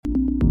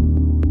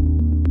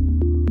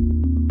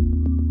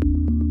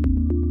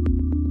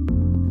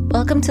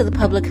Welcome to the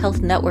Public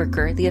Health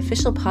Networker, the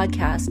official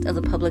podcast of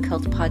the Public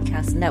Health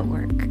Podcast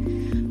Network.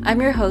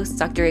 I'm your host,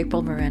 Dr.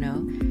 April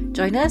Moreno.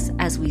 Join us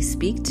as we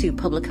speak to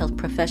public health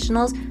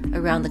professionals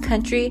around the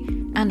country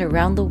and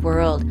around the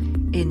world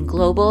in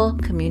global,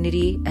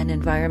 community, and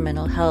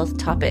environmental health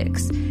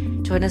topics.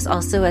 Join us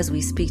also as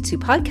we speak to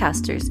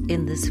podcasters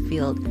in this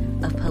field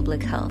of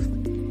public health.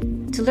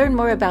 To learn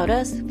more about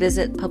us,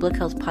 visit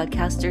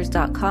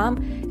publichealthpodcasters.com,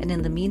 and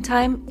in the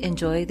meantime,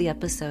 enjoy the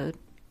episode.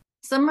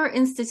 Summer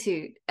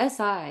Institute,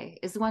 SI,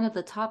 is one of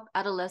the top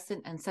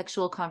adolescent and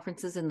sexual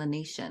conferences in the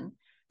nation.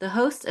 The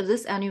host of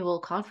this annual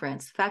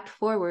conference, Fact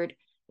Forward,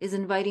 is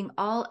inviting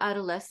all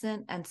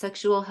adolescent and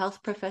sexual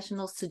health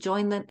professionals to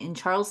join them in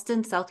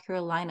Charleston, South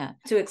Carolina,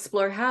 to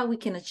explore how we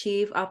can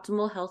achieve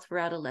optimal health for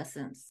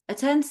adolescents.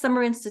 Attend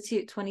Summer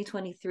Institute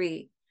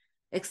 2023,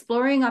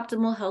 Exploring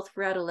Optimal Health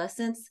for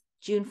Adolescents,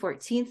 June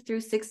 14th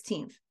through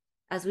 16th,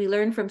 as we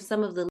learn from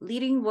some of the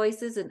leading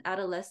voices in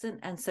adolescent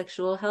and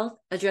sexual health,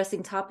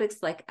 addressing topics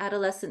like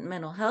adolescent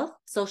mental health,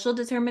 social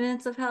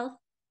determinants of health,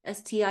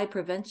 STI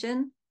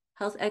prevention,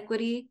 health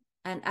equity,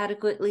 and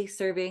adequately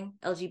serving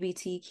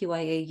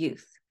LGBTQIA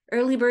youth.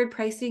 Early bird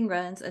pricing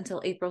runs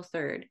until April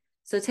 3rd,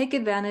 so take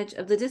advantage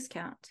of the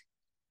discount.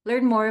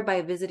 Learn more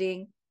by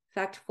visiting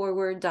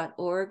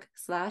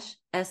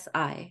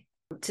factforward.org/SI.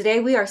 Today,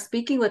 we are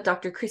speaking with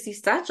Dr. Chrissy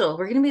Stachl.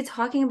 We're going to be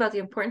talking about the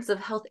importance of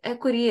health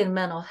equity and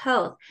mental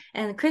health.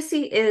 And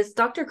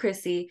Dr.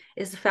 Chrissy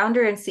is the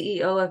founder and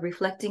CEO of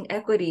Reflecting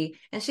Equity,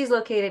 and she's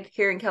located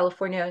here in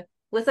California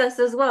with us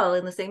as well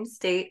in the same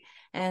state.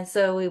 And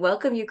so we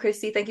welcome you,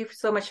 Chrissy. Thank you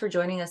so much for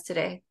joining us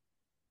today.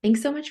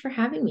 Thanks so much for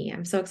having me.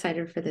 I'm so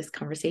excited for this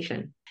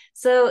conversation.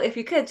 So if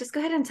you could, just go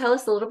ahead and tell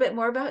us a little bit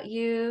more about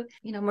you,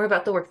 more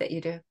about the work that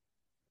you do.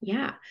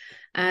 Yeah.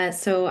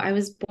 So I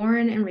was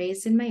born and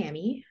raised in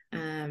Miami,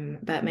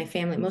 but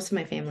most of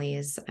my family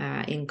is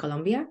in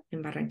Colombia,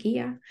 in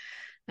Barranquilla.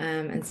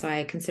 And so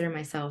I consider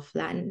myself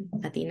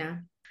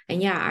Latina.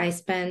 And yeah, I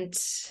went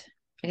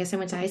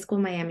to high school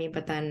in Miami,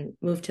 but then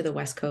moved to the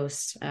West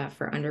Coast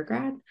for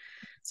undergrad.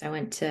 So I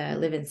went to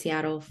live in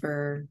Seattle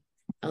for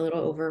a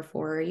little over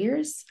 4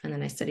 years, and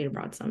then I studied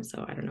abroad some,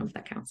 so I don't know if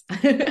that counts.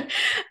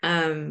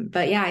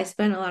 But yeah, I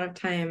spent a lot of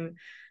time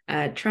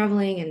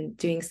traveling and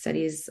doing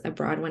studies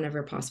abroad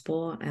whenever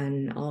possible.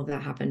 And all of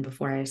that happened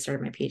before I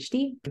started my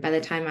PhD. By the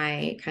time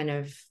I kind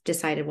of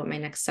decided what my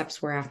next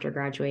steps were after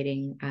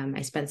graduating,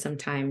 I spent some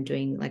time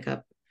doing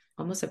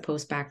almost a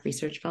post-bac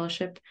research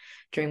fellowship,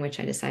 during which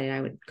I decided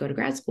I would go to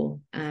grad school.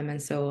 And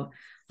so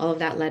all of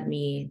that led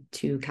me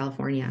to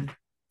California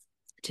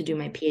to do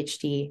my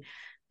PhD.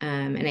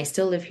 And I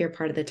still live here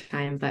part of the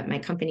time, but my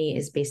company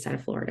is based out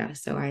of Florida.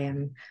 So I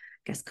am,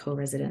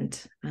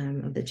 co-resident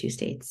of the two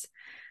states.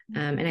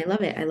 And I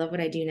love it. I love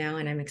what I do now.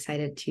 And I'm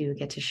excited to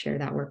get to share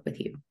that work with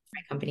you, my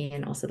company,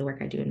 and also the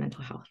work I do in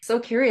mental health. So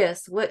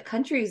curious, what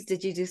countries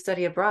did you do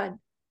study abroad?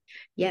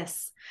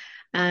 Yes.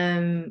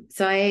 So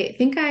I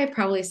think I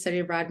probably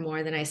studied abroad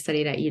more than I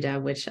studied at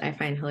UW, which I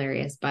find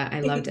hilarious, but I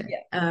loved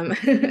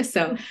it.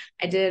 So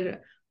I did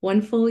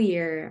one full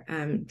year.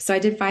 So I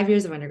did 5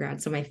 years of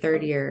undergrad. So my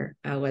third year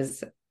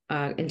was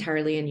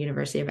entirely in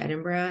University of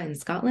Edinburgh in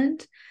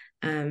Scotland.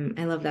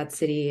 I love that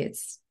city. It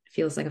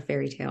feels like a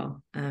fairy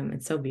tale.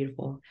 It's so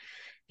beautiful.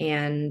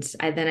 And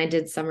I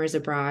did summers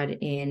abroad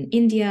in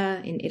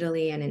India, in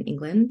Italy, and in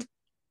England.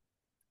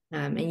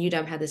 And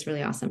UW had this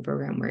really awesome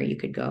program where you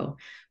could go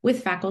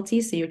with faculty.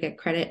 So you would get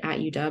credit at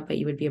UW, but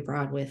you would be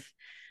abroad with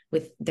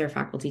their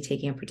faculty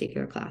taking a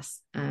particular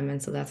class.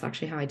 And so that's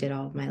actually how I did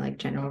all of my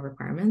general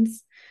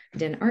requirements. I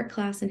did an art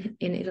class in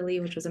Italy,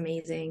 which was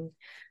amazing,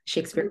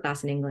 Shakespeare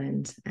class in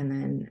England, and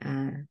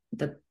then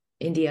the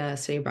India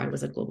study abroad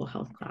was a global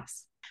health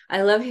class.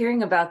 I love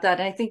hearing about that.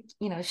 And I think,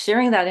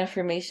 sharing that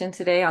information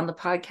today on the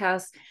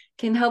podcast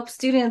can help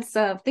students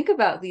think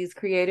about these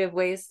creative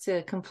ways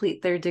to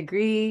complete their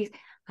degree,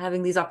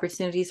 having these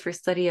opportunities for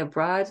study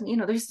abroad.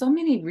 There's so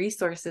many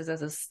resources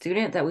as a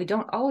student that we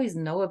don't always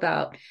know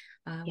about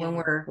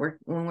when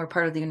we're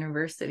part of the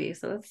university.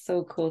 So that's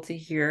so cool to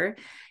hear.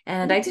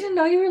 And I didn't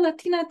know you were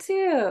Latina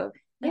too.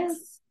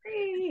 That's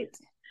great.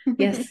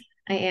 Yes,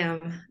 I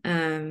am.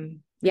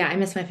 Yeah, I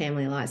miss my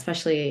family a lot,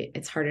 especially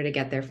it's harder to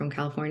get there from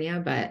California,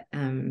 but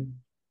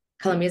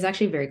Colombia is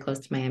actually very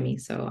close to Miami.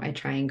 So I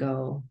try and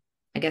go,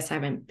 I guess I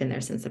haven't been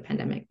there since the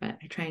pandemic, but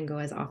I try and go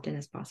as often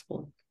as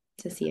possible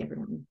to see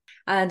everyone.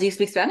 Do you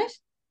speak Spanish?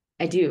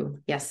 I do.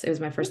 Yes, it was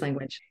my first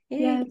language.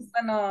 Yes.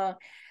 Bueno,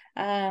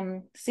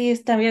 sí,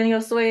 también yo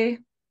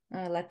soy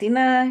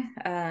latina,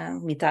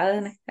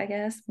 mitad, I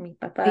guess. Mi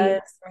papá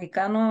es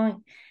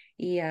mexicano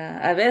y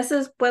a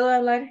veces puedo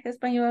hablar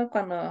español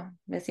cuando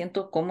me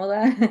siento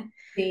cómoda.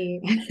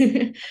 Sí,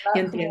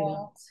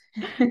 entiendo.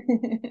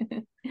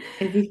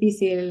 Es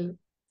difícil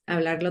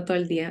hablarlo todo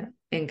el día.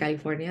 En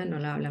California no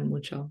lo hablan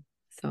mucho,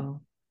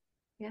 so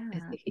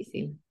es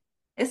difícil.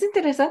 Es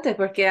interesante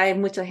porque hay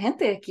mucha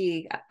gente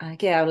aquí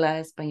que habla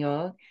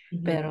español,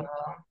 pero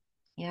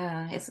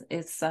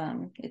it's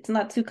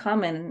not too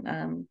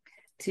common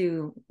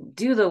to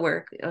do the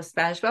work of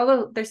Spanish. But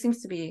although there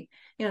seems to be,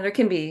 there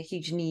can be a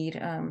huge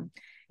need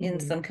in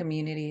some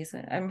communities.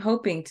 I'm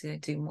hoping to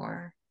do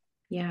more.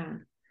 Yeah.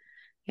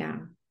 Yeah.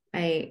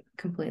 I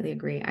completely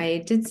agree. I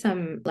did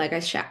some like I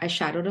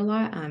shadowed a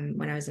lot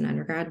when I was an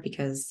undergrad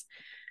because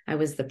I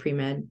was the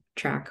pre-med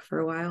track for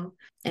a while,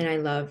 and I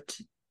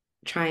loved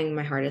trying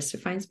my hardest to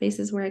find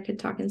spaces where I could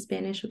talk in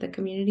Spanish with the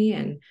community.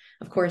 And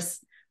of course,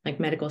 like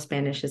medical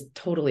Spanish is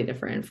totally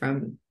different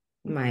from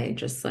my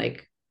just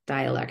like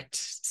dialect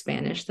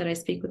Spanish that I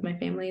speak with my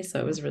family. So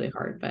it was really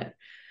hard, but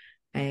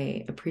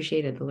I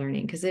appreciated the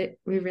learning because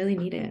we really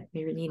need it.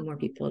 We really need more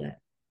people that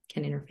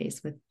can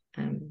interface with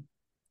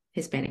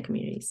Hispanic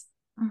communities.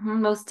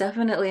 Most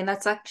definitely. And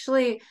that's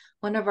actually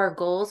one of our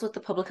goals with the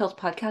Public Health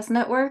Podcast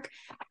Network.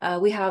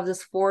 We have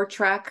this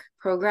 4-track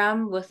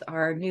program with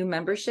our new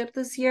membership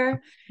this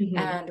year.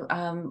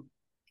 And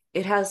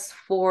it has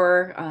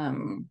 4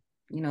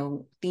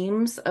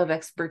 themes of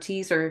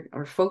expertise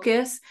or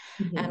focus.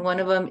 And one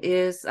of them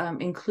is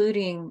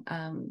including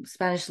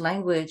Spanish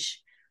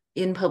language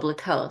in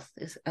public health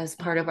as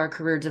part of our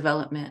career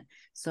development.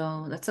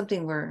 So that's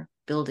something we're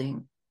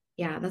building.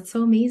 Yeah, that's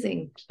so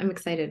amazing. I'm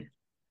excited.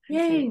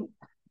 Yay.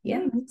 Yeah,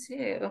 me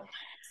too.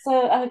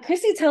 So,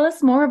 Chrissy, tell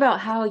us more about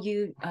how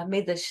you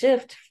made the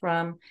shift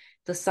from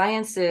the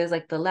sciences,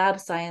 like the lab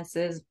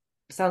sciences,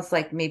 sounds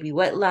like maybe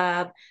wet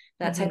lab,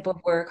 that type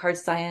of work, hard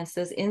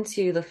sciences,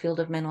 into the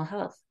field of mental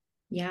health.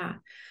 Yeah.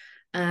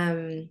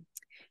 So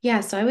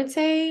I would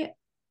say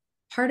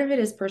part of it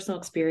is personal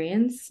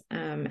experience,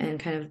 and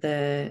kind of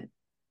the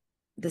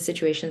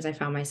situations I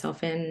found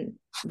myself in,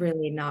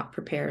 really not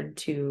prepared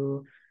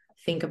to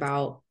think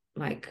about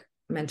like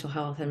mental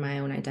health and my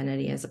own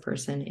identity as a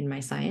person in my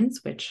science,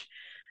 which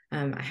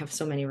I have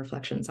so many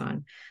reflections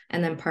on.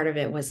 And then part of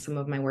it was some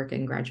of my work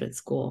in graduate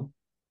school.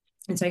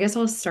 And so I guess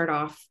I'll start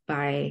off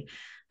by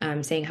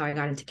saying how I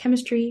got into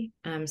chemistry.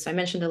 So I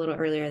mentioned a little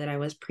earlier that I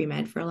was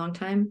pre-med for a long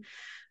time.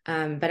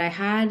 But I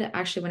had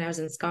actually, when I was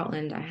in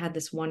Scotland, I had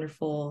this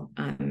wonderful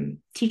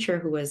teacher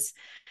who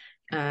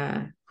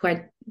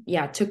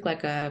I took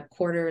like a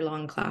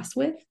quarter-long class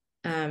with.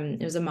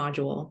 It was a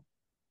module.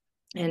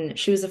 And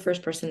she was the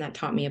first person that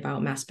taught me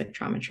about mass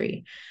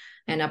spectrometry.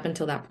 And up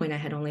until that point, I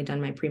had only done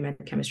my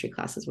pre-med chemistry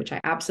classes, which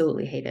I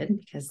absolutely hated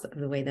because of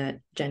the way that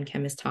Gen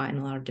Chem is taught in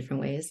a lot of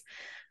different ways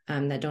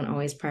that don't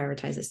always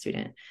prioritize a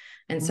student.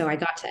 And so I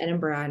got to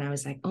Edinburgh and I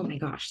was like, oh my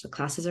gosh, the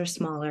classes are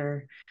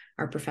smaller.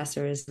 Our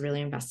professor is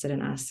really invested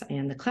in us.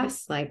 And the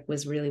class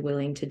was really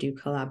willing to do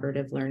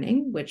collaborative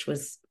learning, which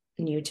was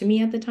new to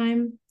me at the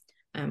time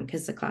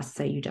because the classes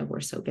at UW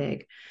were so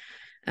big.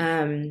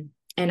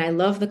 And I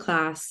love the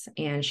class,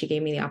 and she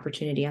gave me the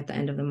opportunity at the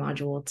end of the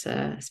module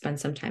to spend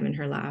some time in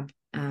her lab.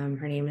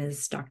 Her name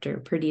is Dr.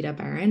 Perdita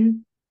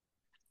Barron,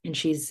 and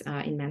she's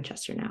in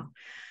Manchester now.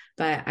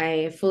 But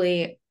I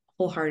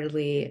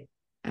wholeheartedly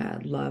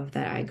love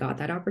that I got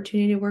that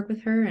opportunity to work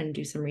with her and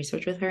do some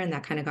research with her, and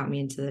that kind of got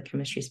me into the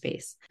chemistry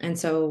space. And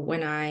so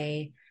when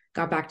I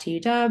got back to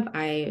UW,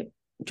 I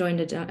joined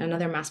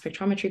another mass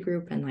spectrometry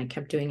group and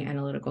kept doing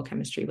analytical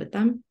chemistry with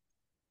them.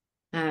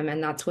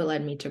 And that's what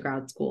led me to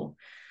grad school.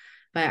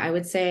 But I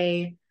would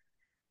say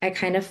I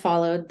kind of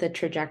followed the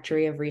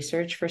trajectory of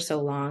research for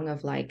so long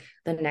of the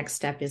next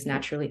step is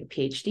naturally a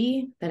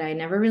PhD that I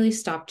never really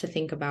stopped to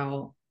think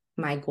about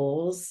my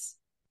goals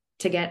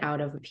to get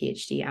out of a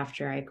PhD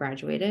after I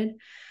graduated.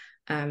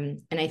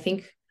 And I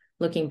think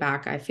looking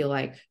back, I feel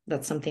like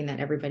that's something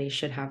that everybody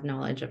should have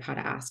knowledge of how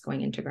to ask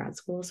going into grad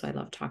school. So I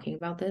love talking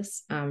about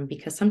this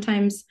because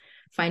sometimes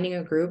finding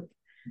a group,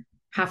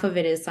 half of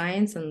it is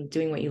science and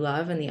doing what you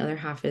love, and the other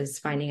half is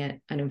finding an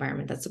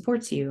environment that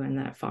supports you and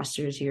that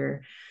fosters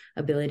your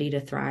ability to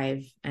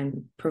thrive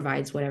and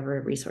provides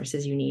whatever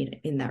resources you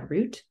need in that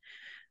route,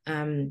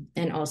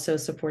 and also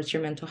supports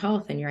your mental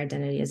health and your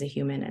identity as a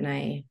human. And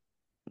I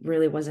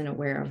really wasn't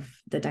aware of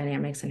the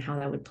dynamics and how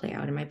that would play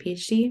out in my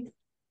PhD.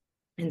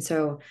 And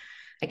so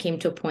I came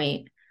to a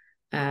point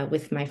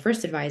with my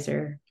first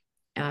advisor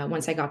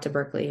once I got to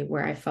Berkeley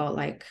where I felt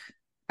like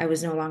I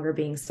was no longer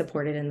being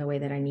supported in the way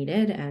that I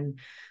needed, and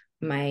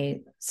my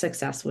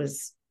success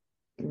was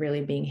really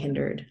being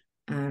hindered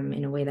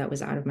in a way that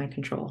was out of my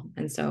control.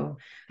 And so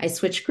I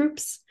switched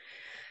groups,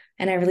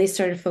 and I really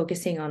started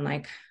focusing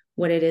on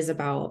what it is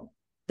about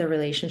the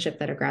relationship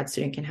that a grad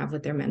student can have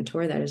with their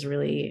mentor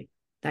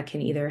that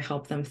can either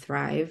help them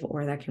thrive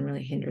or that can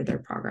really hinder their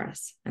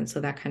progress. And so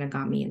that kind of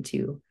got me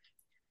into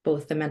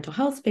both the mental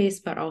health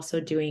space, but also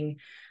doing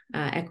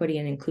equity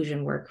and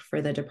inclusion work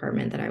for the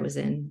department that I was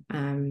in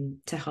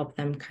to help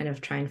them kind of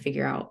try and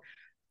figure out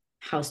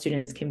how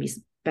students can be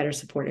better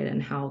supported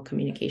and how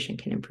communication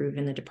can improve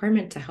in the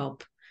department to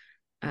help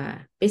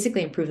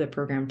basically improve the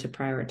program to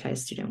prioritize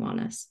student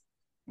wellness.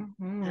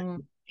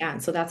 Yeah,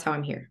 and so that's how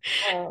I'm here.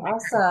 Oh,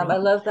 awesome. I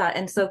love that.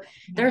 And so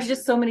there's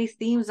just so many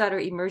themes that are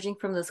emerging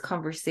from this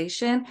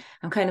conversation.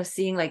 I'm kind of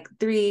seeing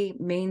 3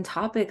 main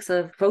topics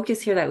of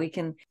focus here that we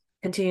can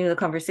continue the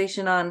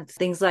conversation on.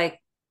 Things like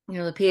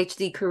the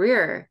PhD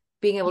career,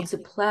 being able to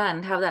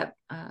plan, have that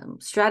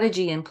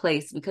strategy in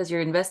place because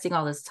you're investing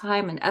all this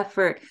time and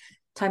effort,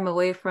 time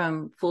away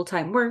from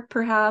full-time work,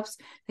 perhaps,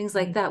 things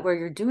like that, where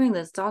you're doing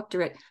this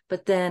doctorate,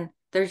 but then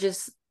there's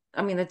just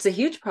I mean, it's a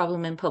huge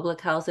problem in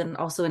public health and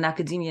also in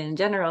academia in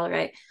general,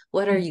 right?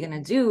 What are you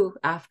going to do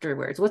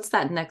afterwards? What's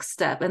that next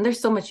step? And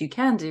there's so much you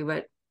can do,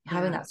 but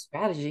having Yeah. that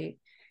strategy.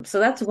 So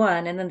that's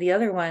one. And then the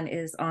other one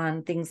is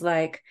on things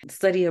like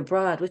study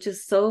abroad, which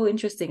is so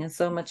interesting and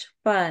so much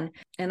fun,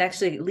 and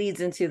actually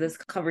leads into this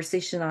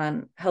conversation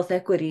on health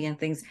equity and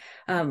things.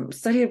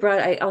 Study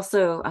abroad, I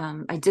also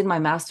I did my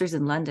master's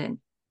in London.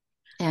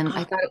 And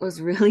I Oh, thought it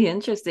was really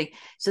interesting.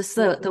 Just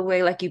yeah. the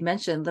way, like you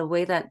mentioned, the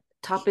way that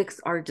topics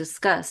are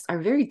discussed are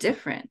very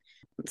different.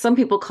 Some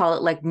people call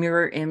it like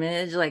mirror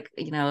image, like,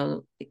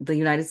 the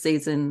United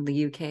States and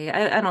the UK.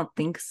 I don't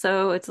think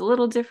so. It's a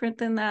little different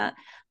than that.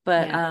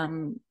 But Yeah.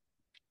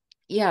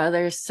 yeah,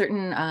 there's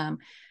certain,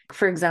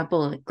 for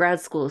example, grad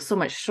school is so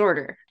much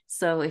shorter.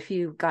 So if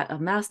you got a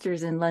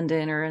master's in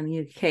London or in the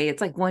UK,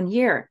 it's like 1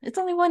 year. It's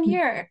only 1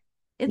 year.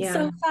 It's Yeah.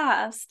 so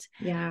fast.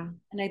 Yeah.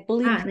 And I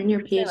believe Ah, and then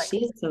your PhDs are like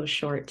PhD is so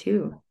short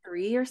too.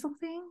 3 or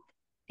something.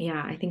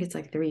 Yeah, I think it's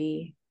like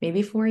 3,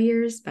 maybe 4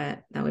 years,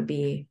 but that would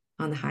be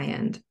on the high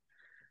end.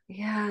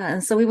 Yeah.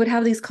 And so we would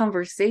have these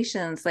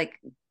conversations like,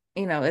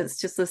 it's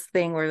just this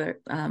thing where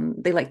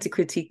they like to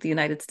critique the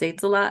United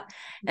States a lot.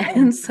 Mhm.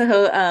 And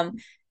so,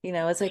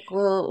 it's like,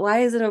 well, why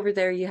is it over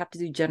there you have to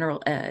do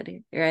general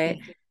ed, right?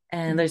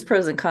 And there's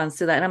pros and cons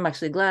to that. And I'm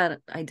actually glad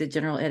I did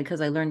general ed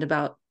because I learned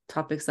about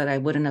topics that I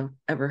wouldn't have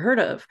ever heard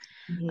of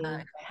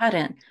Mhm. if I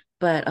hadn't.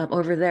 But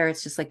over there,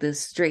 it's just like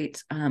this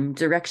straight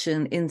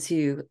direction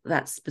into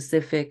that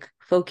specific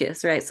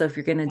focus, right? So if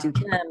you're going to do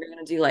chem, you're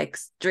going to do like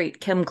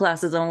straight chem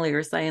classes only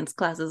or science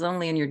classes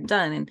only, and you're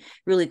done and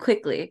really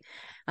quickly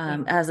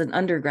Yeah. as an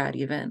undergrad,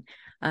 even.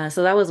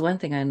 So that was one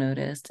thing I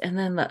noticed. And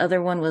then the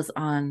other one was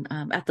on,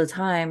 at the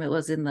time, it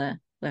was in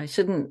I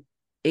shouldn't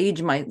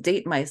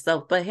date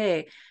myself, but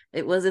hey,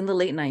 it was in the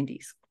late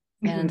 90s.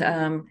 And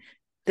Mhm.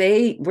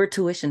 they were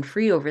tuition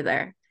free over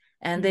there,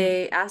 and Mhm.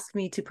 they asked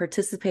me to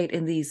participate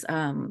in these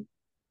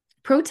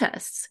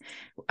protests.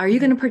 Are you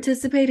going Mhm. to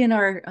participate in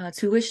our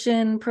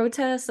tuition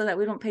protest so that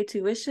we don't pay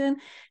tuition?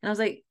 And I was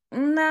like,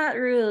 not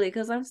really,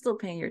 because I'm still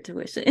paying your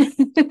tuition.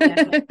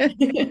 Yeah.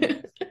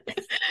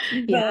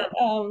 Yeah.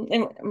 But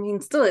and, I mean,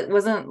 still, it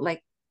wasn't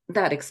like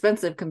that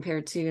expensive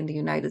compared to in the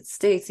United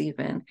States,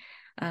 even.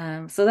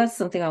 So that's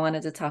something I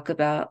wanted to talk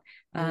about.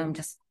 Mhm.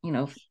 Just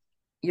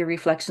your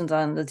reflections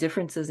on the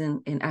differences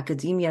in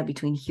academia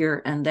between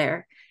here and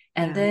there.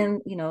 And Yeah.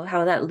 then,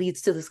 how that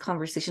leads to this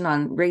conversation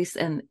on race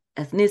and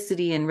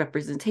ethnicity and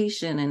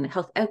representation and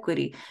health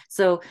equity.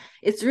 So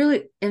it's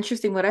really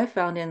interesting. What I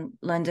found in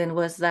London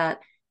was that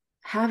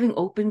having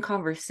open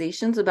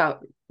conversations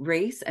about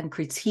race and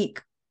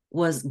critique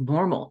was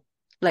normal.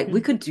 Like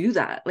we Mhm. could do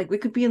that. Like we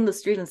could be in the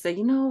street and say,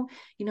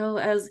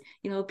 as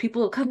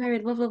people come here,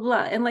 blah blah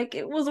blah, and like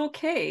it was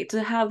okay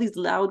to have these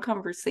loud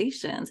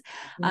conversations.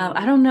 Yeah.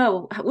 I don't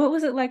know, what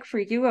was it like for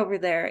you over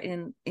there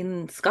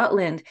in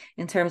Scotland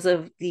in terms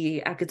of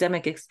the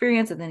academic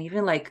experience, and then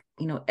even like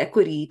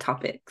equity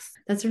topics.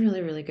 That's a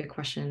really, really good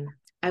question.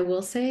 I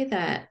will say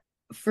that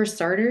for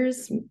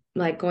starters,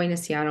 like going to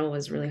Seattle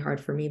was really hard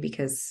for me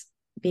because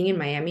being in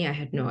Miami, I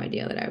had no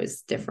idea that I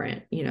was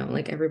different.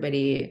 Like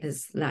everybody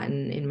is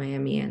Latin in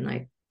Miami, and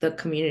like the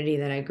community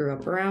that I grew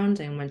up around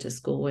and went to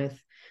school with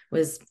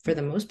was for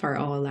the most part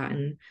all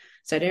Latin.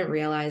 So I didn't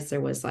realize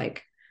there was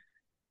like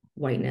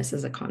whiteness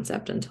as a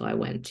concept until I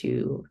went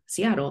to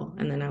Seattle.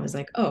 And then I was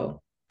like,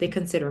 oh, they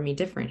consider me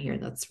different here.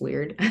 That's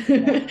weird.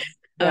 Yeah.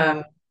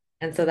 um,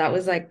 and so that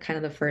was like kind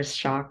of the first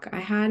shock I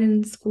had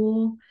in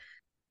school.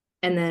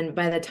 And then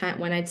by the time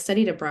when I'd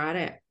studied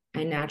abroad,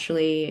 I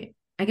naturally,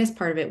 I guess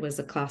part of it was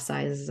the class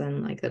sizes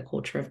and like the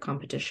culture of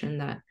competition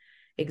that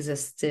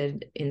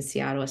existed in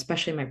Seattle,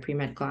 especially my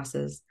pre-med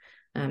classes,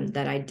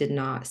 that I did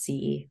not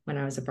see when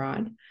I was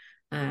abroad.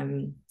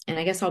 And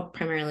I guess I'll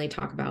primarily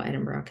talk about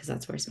Edinburgh because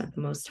that's where I spent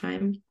the most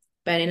time.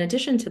 But in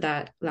addition to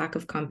that lack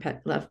of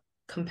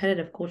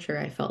competitive culture,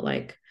 I felt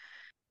like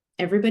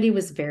everybody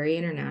was very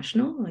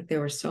international. Like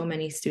there were so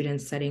many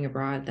students studying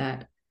abroad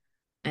that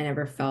I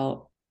never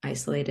felt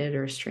isolated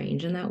or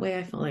strange in that way.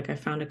 I felt like I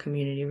found a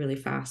community really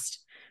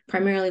fast,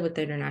 primarily with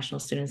the international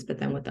students, but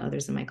then with the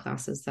others in my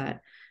classes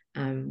that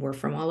were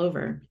from all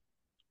over.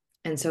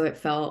 And so it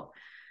felt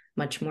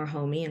much more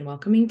homey and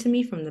welcoming to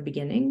me from the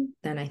beginning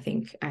than I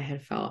think I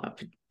had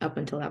felt up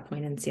until that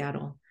point in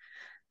Seattle.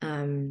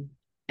 Um,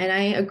 and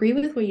I agree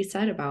with what you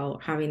said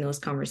about having those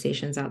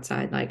conversations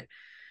outside. Like,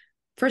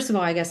 first of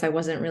all, I guess I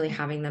wasn't really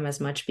having them as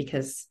much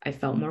because I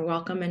felt more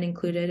welcome and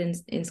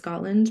included in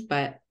Scotland.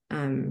 But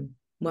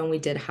when we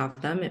did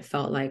have them, it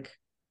felt like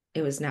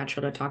it was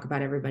natural to talk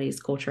about everybody's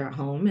culture at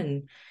home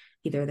and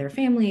either their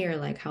family or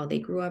like how they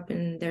grew up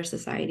in their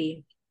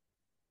society,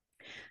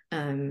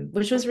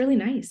 which was really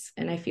nice.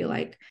 And I feel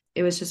like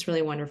it was just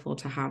really wonderful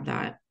to have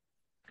that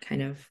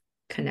kind of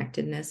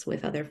connectedness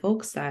with other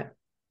folks that,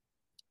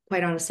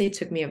 quite honestly, it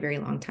took me a very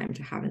long time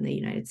to have in the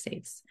United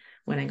States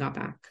when I got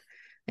back.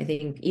 I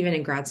think even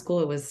in grad school,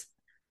 it was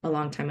a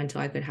long time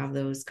until I could have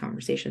those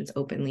conversations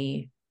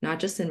openly, not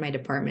just in my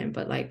department,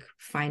 but like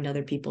find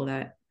other people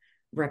that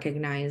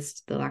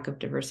recognized the lack of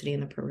diversity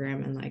in the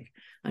program and like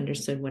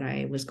understood what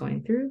I was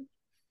going through.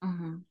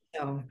 Mm-hmm.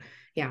 So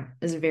yeah,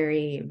 it's a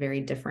very,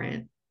 very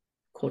different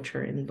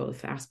culture in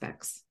both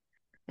aspects.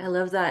 I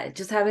love that.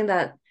 Just having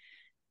that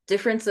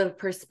difference of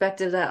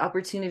perspective, that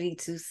opportunity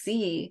to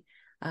see,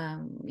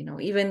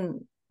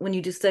 even when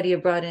you do study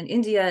abroad in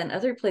India and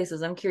other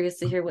places, I'm curious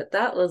to hear what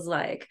that was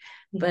like.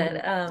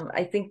 But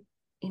I think,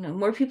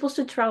 more people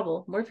should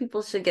travel. More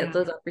people should get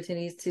those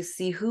opportunities to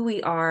see who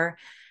we are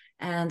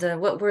and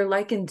what we're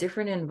like in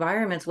different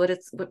environments,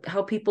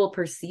 how people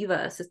perceive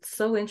us. It's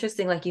so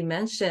interesting. Like you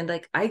mentioned,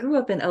 like I grew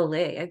up in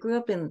LA. I grew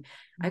up in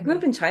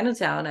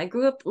Chinatown. I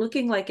grew up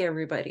looking like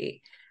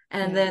everybody.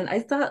 And then I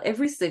thought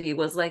every city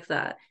was like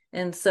that.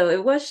 And so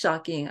it was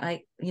shocking.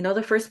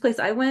 The first place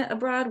I went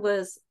abroad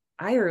was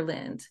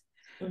Ireland.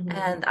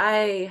 And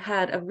I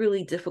had a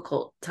really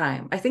difficult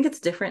time. I think it's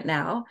different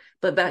now,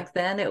 but back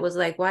then it was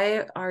like,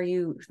 why are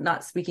you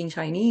not speaking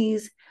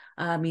Chinese?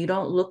 You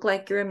don't look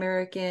like you're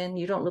American.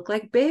 You don't look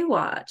like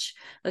Baywatch.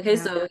 Okay,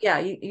 so yeah,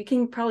 you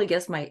can probably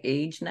guess my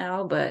age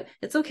now, but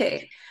it's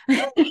okay.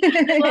 I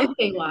love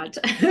Baywatch.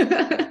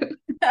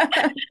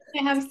 I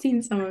have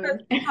seen some of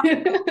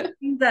it.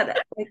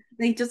 That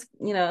they just,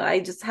 I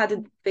just had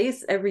to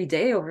face every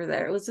day over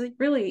there. It was like,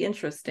 really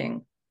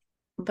interesting.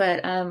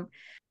 But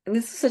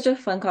this is such a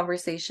fun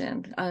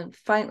conversation.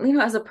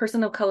 As a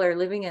person of color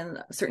living in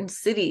certain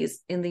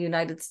cities in the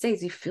United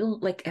States, you feel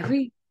like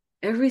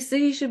every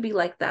city should be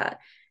like that.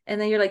 And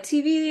then you're like,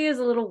 TV is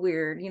a little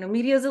weird,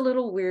 media is a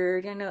little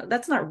weird,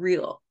 that's not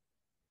real,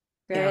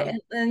 right?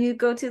 And then you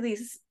go to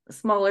these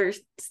smaller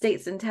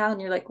states in town,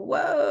 you're like,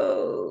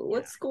 whoa,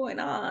 what's going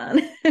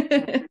on?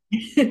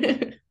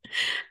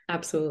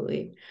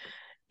 Absolutely.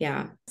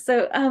 Yeah.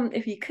 So,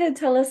 if you could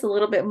tell us a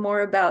little bit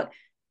more about,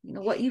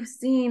 what you've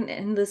seen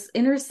in this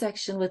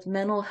intersection with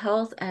mental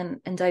health and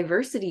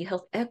diversity,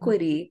 health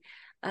equity.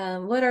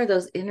 What are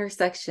those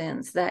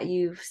intersections that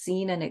you've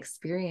seen and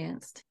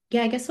experienced?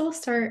 Yeah, I guess I'll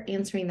start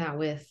answering that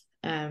with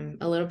a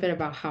little bit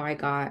about how I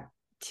got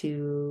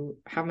to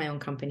have my own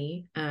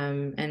company.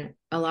 And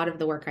a lot of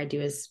the work I do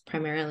is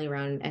primarily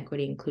around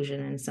equity, inclusion,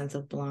 and sense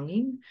of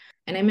belonging.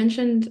 And I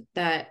mentioned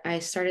that I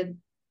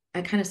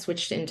kind of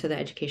switched into the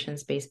education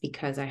space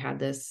because I had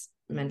this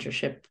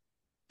mentorship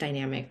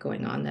dynamic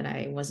going on that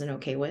I wasn't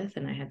okay with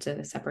and I had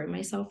to separate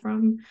myself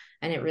from.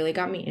 And it really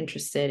got me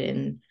interested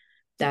in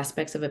the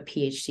aspects of a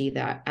PhD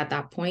that at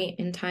that point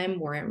in time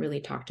weren't really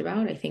talked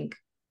about. I think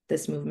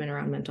this movement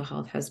around mental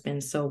health has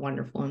been so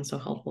wonderful and so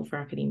helpful for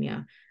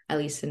academia, at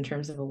least in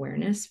terms of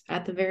awareness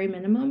at the very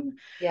minimum.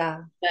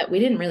 Yeah. But we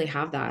didn't really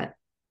have that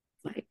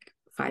like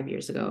 5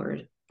 years ago or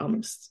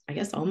almost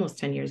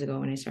 10 years ago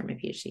when I started my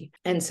PhD.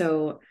 And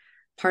so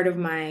part of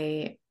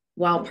my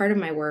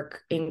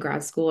work in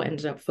grad school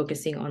ended up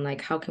focusing on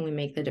like, how can we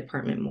make the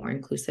department more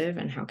inclusive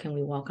and how can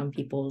we welcome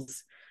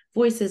people's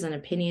voices and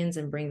opinions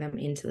and bring them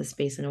into the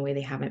space in a way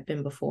they haven't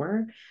been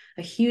before.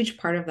 A huge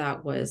part of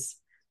that was,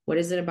 what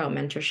is it about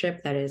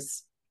mentorship that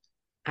is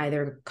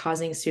either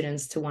causing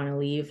students to want to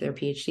leave their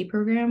PhD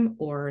program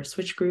or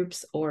switch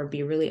groups or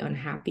be really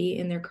unhappy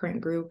in their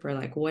current group, or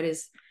like, what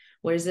is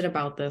it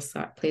about this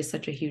that plays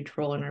such a huge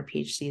role in our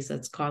PhDs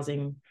that's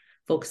causing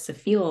folks to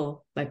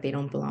feel like they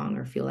don't belong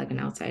or feel like an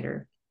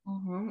outsider.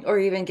 Or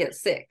even get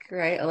sick,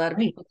 right? A lot of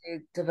people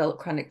do develop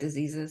chronic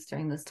diseases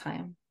during this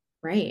time.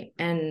 Right.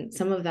 And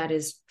some of that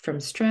is from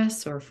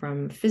stress or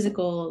from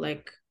physical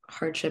like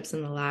hardships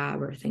in the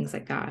lab or things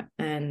like that.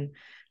 And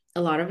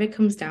a lot of it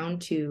comes down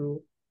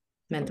to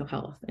mental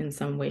health in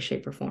some way,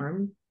 shape, or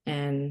form.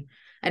 And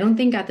I don't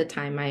think at the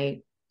time I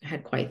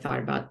had quite thought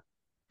about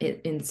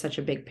it in such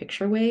a big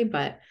picture way,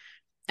 but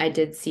I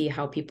did see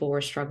how people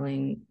were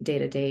struggling day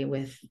to day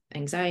with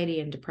anxiety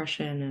and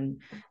depression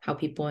and how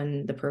people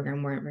in the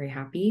program weren't very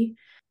happy.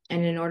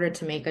 And in order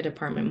to make a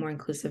department more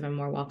inclusive and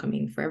more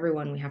welcoming for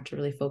everyone, we have to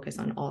really focus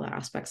on all the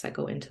aspects that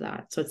go into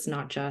that. So it's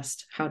not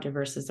just how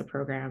diverse is the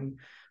program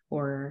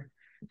or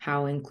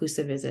how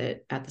inclusive is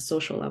it at the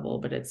social level,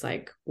 but it's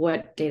like,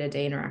 what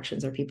day-to-day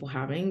interactions are people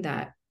having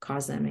that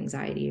cause them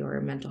anxiety or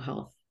mental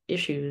health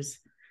issues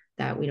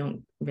that we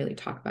don't really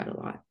talk about a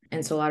lot.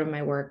 And so a lot of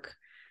my work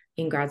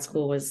in grad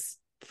school was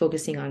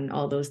focusing on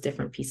all those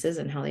different pieces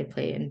and how they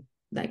play and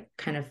like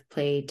kind of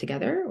play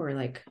together or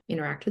like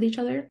interact with each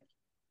other.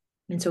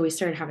 And so we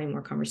started having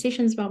more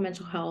conversations about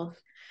mental health.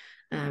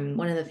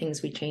 One of the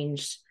things we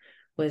changed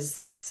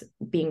was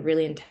being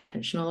really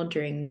intentional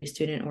during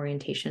student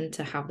orientation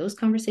to have those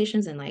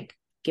conversations and like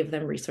give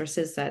them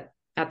resources that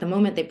at the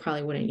moment they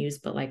probably wouldn't use,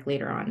 but like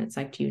later on, it's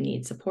like, do you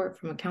need support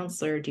from a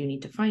counselor? Do you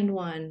need to find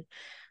one?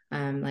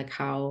 Like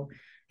how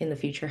in the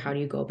future, how do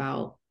you go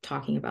about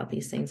talking about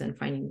these things and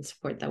finding the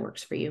support that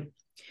works for you?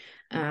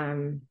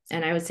 And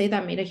I would say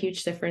that made a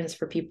huge difference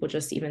for people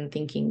just even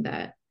thinking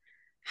that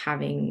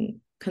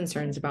having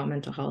concerns about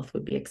mental health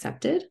would be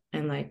accepted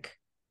and like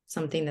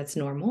something that's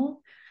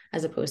normal,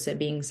 as opposed to it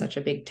being such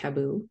a big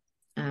taboo.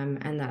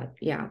 And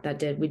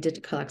we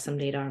did collect some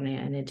data on it,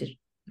 and it did,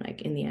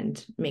 like, in the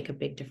end, make a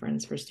big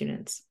difference for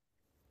students.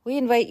 We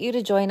invite you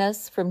to join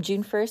us from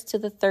June 1st to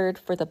the 3rd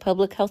for the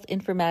Public Health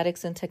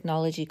Informatics and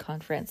Technology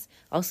Conference,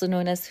 also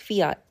known as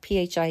PHIAT,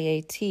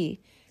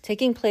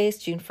 taking place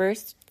June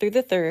 1st through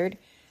the 3rd,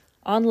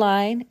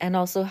 online and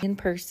also in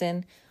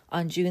person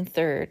on June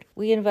 3rd.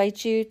 We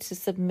invite you to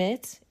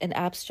submit an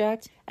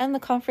abstract, and the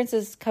conference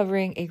is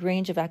covering a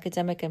range of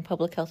academic and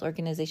public health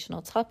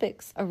organizational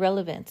topics of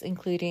relevance,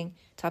 including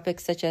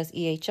topics such as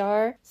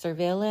EHR,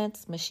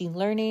 surveillance, machine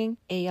learning,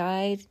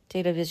 AI,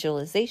 data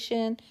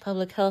visualization,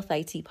 public health,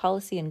 IT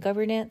policy and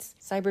governance,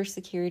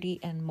 cybersecurity,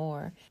 and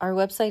more. Our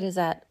website is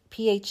at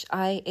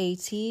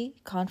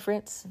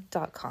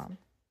phiatconference.com.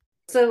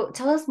 So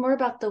tell us more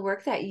about the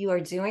work that you are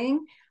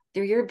doing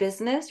through your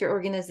business, your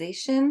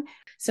organization.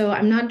 So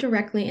I'm not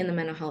directly in the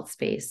mental health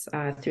space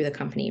through the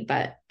company,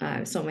 but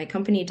so my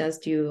company does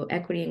do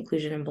equity,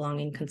 inclusion, and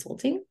belonging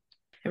consulting.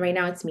 And right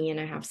now it's me, and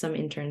I have some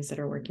interns that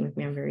are working with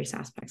me on various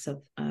aspects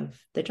of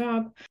the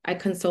job. I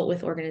consult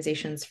with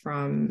organizations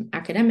from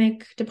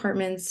academic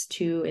departments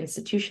to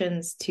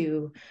institutions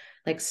to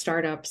like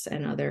startups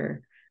and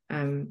other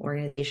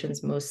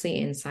organizations, mostly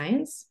in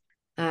science.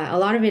 A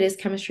lot of it is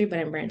chemistry, but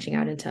I'm branching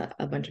out into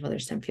a bunch of other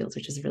STEM fields,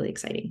 which is really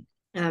exciting.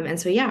 And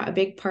so, yeah, a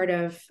big part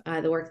of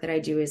the work that I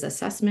do is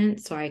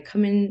assessment. So I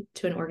come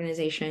into an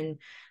organization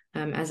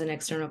as an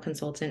external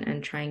consultant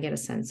and try and get a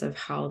sense of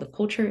how the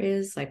culture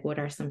is, like what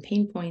are some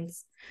pain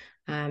points.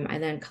 I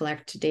then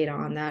collect data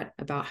on that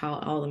about how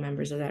all the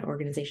members of that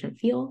organization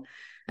feel,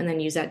 and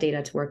then use that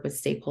data to work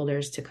with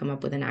stakeholders to come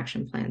up with an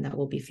action plan that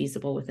will be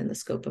feasible within the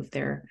scope of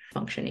their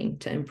functioning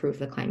to improve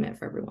the climate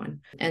for everyone.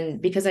 And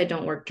because I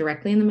don't work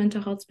directly in the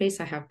mental health space,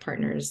 I have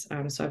partners.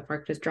 So I've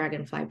worked with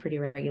Dragonfly pretty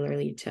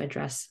regularly to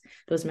address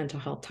those mental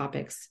health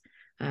topics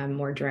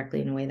more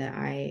directly in a way that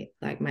I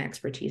like my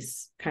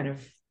expertise kind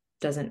of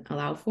doesn't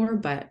allow for,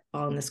 but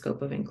all in the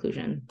scope of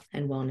inclusion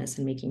and wellness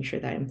and making sure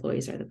that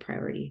employees are the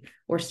priority,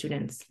 or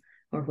students,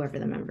 or whoever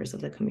the members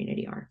of the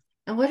community are.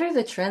 And what are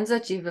the trends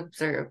that you've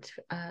observed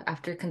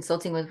after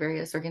consulting with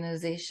various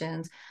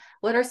organizations?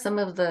 What are some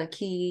of the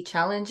key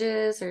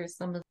challenges or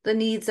some of the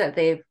needs that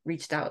they've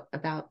reached out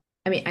about?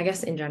 I mean, I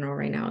guess in general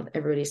right now,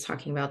 everybody's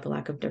talking about the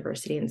lack of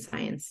diversity in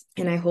science.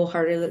 And I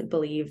wholeheartedly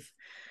believe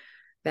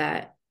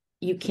that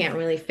you can't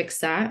really fix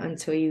that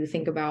until you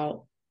think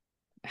about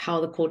how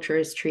the culture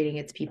is treating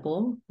its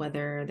people,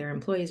 whether they're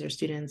employees or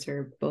students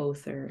or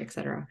both, or et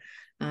cetera.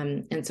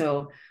 And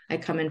so I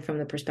come in from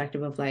the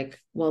perspective of like,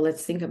 well,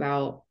 let's think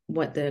about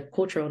what the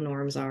cultural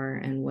norms are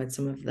and what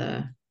some of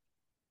the,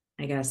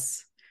 I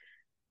guess,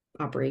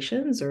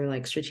 operations or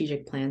like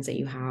strategic plans that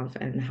you have,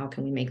 and how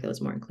can we make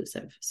those more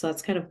inclusive. So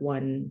that's kind of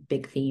one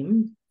big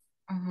theme.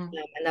 And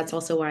that's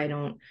also why I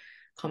don't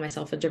call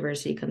myself a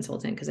diversity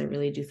consultant, because I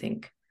really do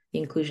think the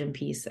inclusion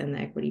piece and the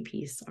equity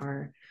piece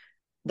are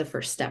the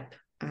first step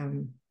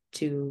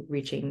to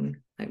reaching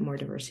like more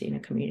diversity in a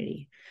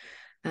community.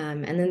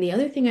 And then the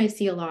other thing I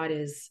see a lot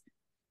is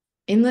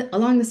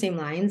along the same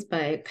lines,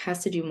 but it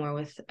has to do more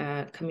with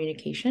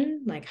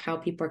communication, like how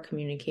people are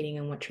communicating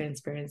and what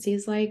transparency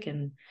is like,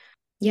 and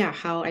yeah,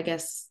 how I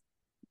guess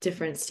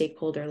different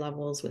stakeholder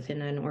levels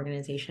within an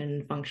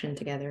organization function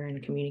together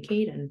and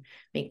communicate and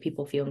make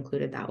people feel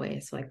included that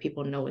way. So like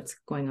people know what's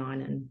going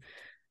on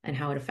and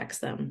how it affects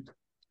them.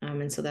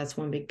 And so that's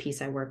one big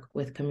piece I work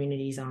with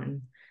communities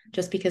on,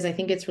 just because I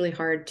think it's really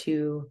hard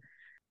to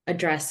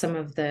address some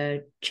of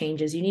the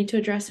changes you need to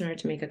address in order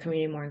to make a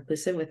community more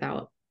inclusive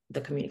without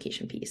the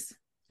communication piece.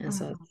 And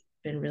so it's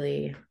been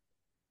really,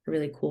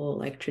 really cool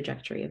like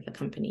trajectory of the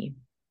company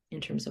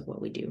in terms of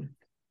what we do.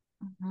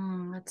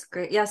 That's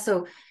great. Yeah.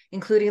 So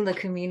including the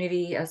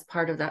community as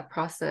part of that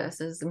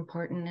process is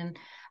important. And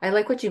I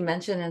like what you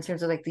mentioned in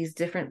terms of like these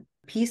different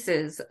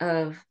pieces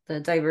of the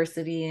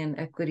diversity and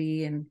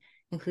equity and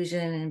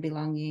inclusion and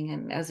belonging.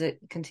 And as it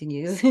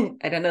continues,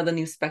 I don't know the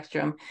new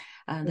spectrum,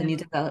 the new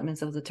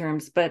developments of the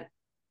terms, but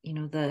you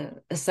know, the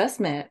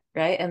assessment,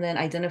 right? And then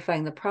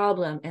identifying the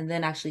problem and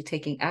then actually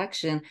taking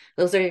action.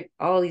 Those are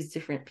all these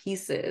different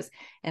pieces.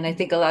 And I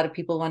think a lot of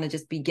people want to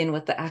just begin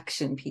with the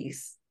action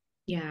piece.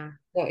 Yeah.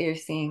 What you're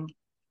seeing.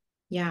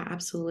 Yeah,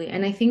 absolutely.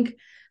 And I think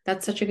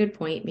that's such a good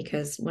point,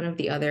 because one of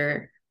the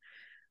other,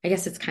 I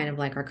guess it's kind of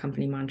like our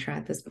company mantra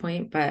at this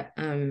point, but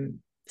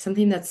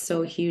something that's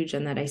so huge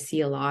and that I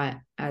see a lot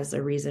as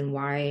a reason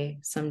why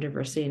some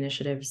diversity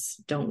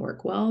initiatives don't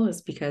work well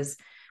is because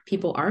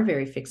people are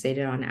very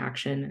fixated on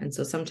action. And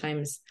so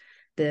sometimes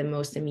the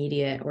most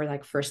immediate or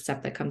like first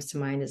step that comes to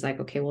mind is like,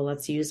 okay, well,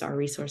 let's use our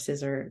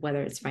resources, or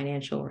whether it's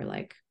financial or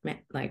like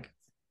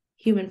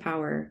human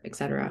power, et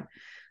cetera.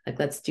 Like,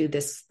 let's do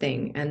this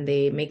thing. And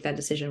they make that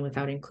decision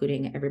without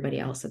including everybody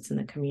else that's in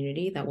the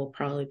community that will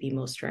probably be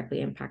most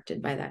directly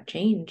impacted by that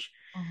change.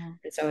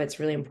 And so it's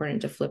really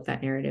important to flip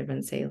that narrative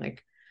and say,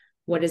 like,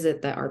 what is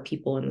it that our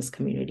people in this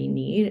community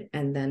need?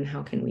 And then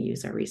how can we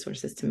use our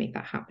resources to make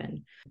that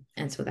happen?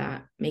 And so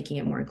that making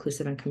it more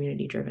inclusive and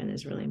community driven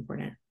is really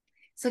important.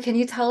 So can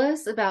you tell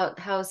us about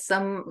how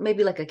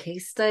maybe like a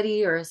case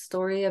study or a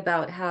story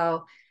about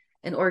how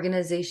an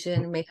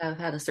organization may have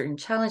had a certain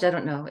challenge. I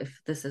don't know if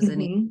this is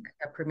any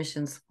Mm-hmm.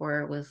 permissions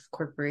for with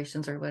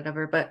corporations or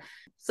whatever, but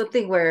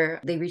something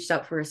where they reached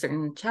out for a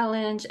certain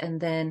challenge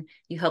and then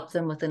you helped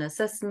them with an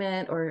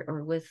assessment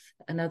or with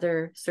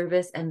another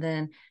service and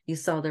then you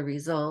saw the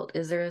result.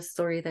 Is there a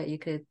story that you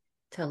could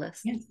tell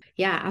us? Yes.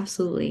 Yeah,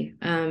 absolutely.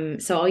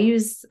 So I'll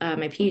use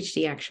my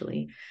PhD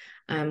actually,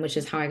 which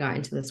is how I got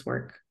into this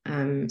work.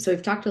 So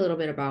we've talked a little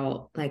bit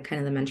about like kind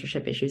of the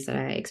mentorship issues that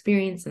I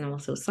experienced and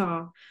also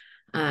saw.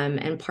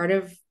 And part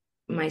of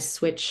my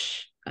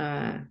switch,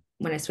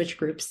 when I switched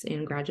groups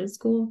in graduate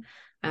school,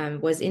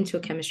 was into a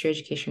chemistry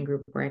education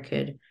group where I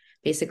could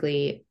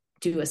basically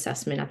do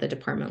assessment at the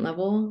department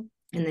level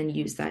and then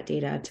use that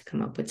data to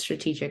come up with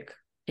strategic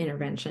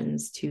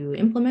interventions to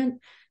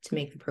implement to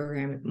make the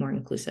program more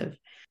inclusive.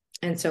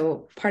 And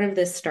so part of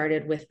this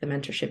started with the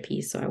mentorship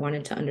piece. So I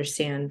wanted to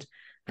understand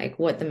like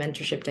what the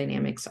mentorship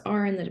dynamics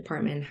are in the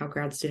department, how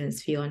grad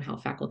students feel and how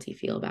faculty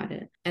feel about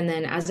it. And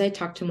then as I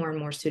talked to more and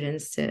more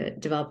students to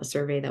develop a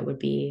survey that would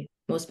be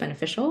most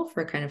beneficial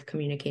for kind of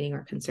communicating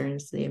our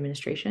concerns to the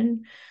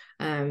administration,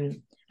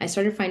 I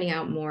started finding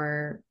out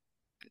more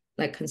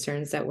like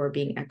concerns that were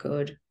being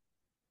echoed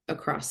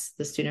across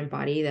the student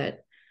body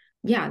that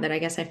I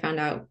guess I found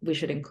out we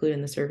should include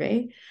in the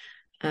survey.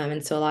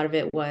 And so a lot of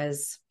it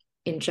was,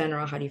 in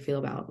general, how do you feel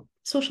about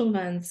social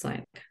events?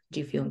 Like,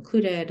 do you feel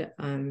included?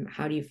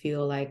 How do you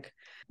feel like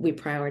we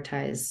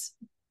prioritize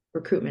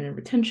recruitment and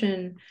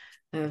retention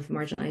of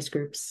marginalized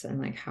groups? And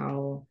like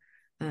how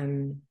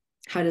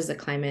does the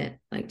climate,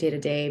 like day to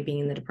day being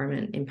in the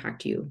department,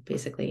 impact you,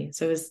 basically?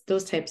 So it was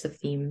those types of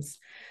themes.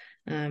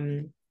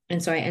 And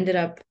so I ended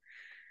up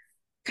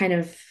kind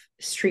of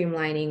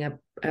streamlining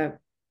a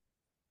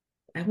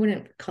I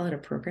wouldn't call it a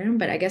program,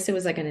 but I guess it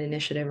was like an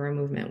initiative or a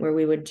movement where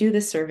we would do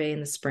this survey in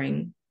the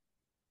spring.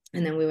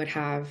 And then we would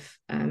have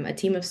a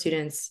team of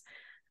students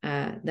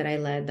that I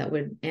led that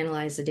would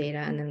analyze the data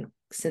and then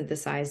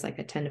synthesize like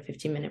a 10 to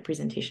 15-minute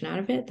presentation out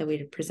of it that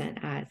we'd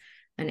present at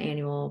an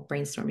annual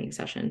brainstorming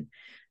session.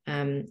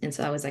 And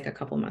so that was like a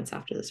couple months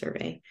after the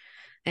survey.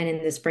 And in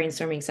this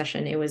brainstorming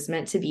session, it was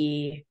meant to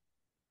be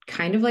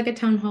kind of like a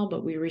town hall,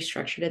 but we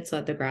restructured it so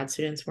that the grad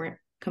students weren't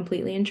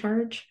completely in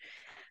charge.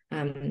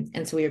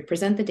 And so we would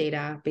present the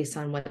data based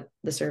on what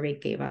the survey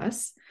gave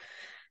us.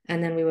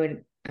 And then we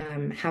would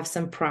have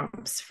some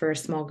prompts for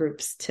small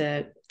groups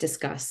to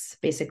discuss,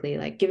 basically,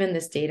 like, given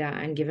this data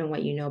and given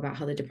what you know about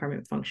how the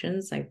department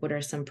functions, like, what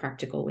are some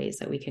practical ways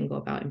that we can go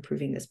about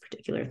improving this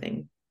particular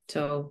thing?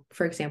 So,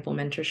 for example,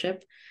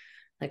 mentorship,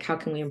 like, how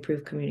can we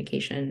improve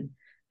communication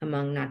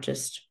among not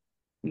just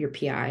your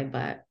PI,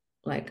 but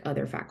like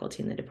other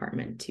faculty in the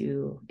department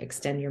to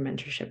extend your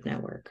mentorship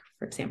network,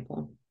 for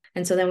example?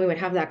 And so then we would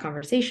have that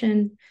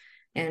conversation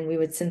and we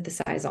would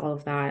synthesize all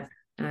of that.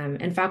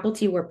 And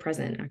faculty were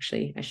present,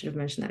 actually. I should have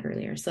mentioned that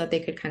earlier, so that they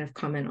could kind of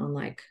comment on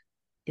like,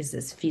 is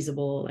this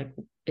feasible? Like,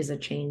 is a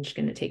change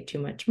going to take too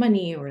much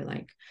money? Or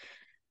like,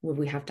 would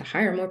we have to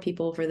hire more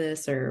people for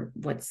this? Or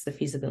what's the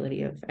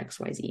feasibility of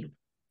XYZ?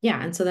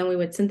 Yeah. And so then we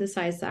would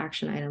synthesize the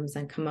action items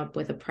and come up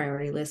with a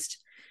priority list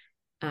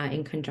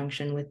in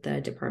conjunction with the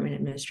department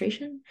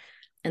administration.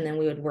 And then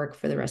we would work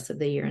for the rest of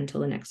the year until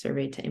the next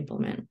survey to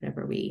implement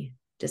whatever we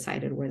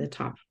decided were the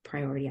top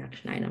priority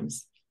action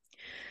items.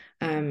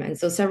 And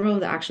so several of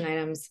the action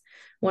items,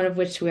 one of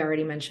which we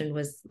already mentioned,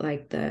 was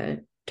like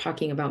the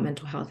talking about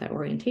mental health at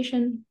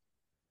orientation.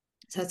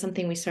 So that's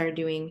something we started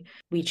doing.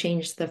 We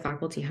changed the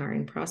faculty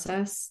hiring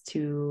process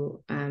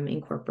to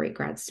incorporate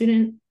grad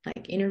student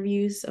like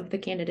interviews of the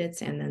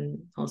candidates and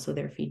then also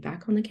their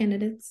feedback on the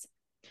candidates.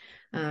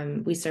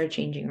 We started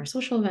changing our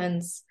social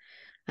events.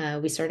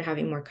 We started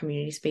having more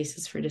community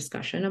spaces for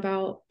discussion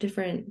about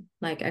different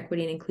like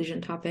equity and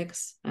inclusion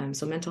topics.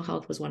 So mental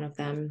health was one of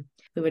them.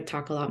 We would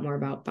talk a lot more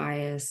about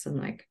bias and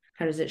like,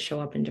 how does it show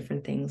up in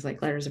different things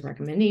like letters of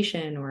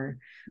recommendation, or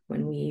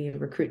when we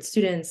recruit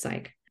students,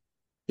 like,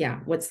 yeah,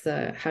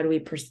 how do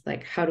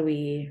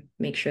we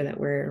make sure that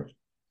we're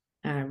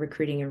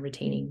recruiting and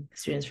retaining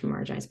students from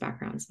marginalized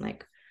backgrounds? And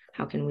like,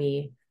 how can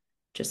we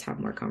just have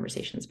more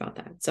conversations about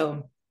that?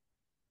 So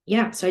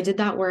yeah, so I did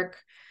that work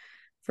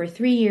for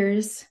 3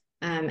 years.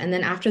 And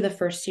then after the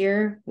first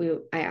year,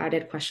 I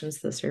added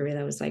questions to the survey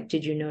that was like,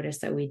 did you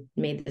notice that we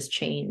made this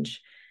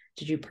change?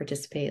 Did you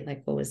participate?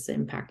 Like, what was the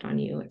impact on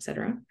you, et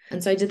cetera?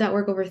 And so I did that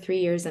work over 3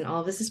 years, and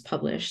all of this is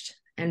published.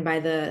 And by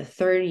the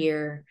third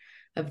year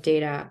of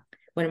data,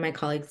 one of my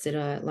colleagues did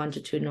a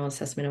longitudinal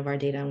assessment of our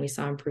data, and we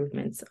saw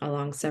improvements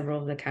along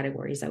several of the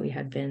categories that we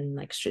had been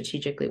like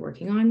strategically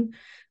working on,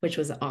 which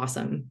was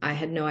awesome. I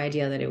had no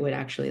idea that it would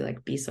actually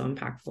like be so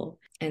impactful.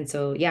 And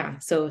so, yeah,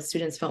 so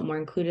students felt more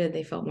included,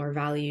 they felt more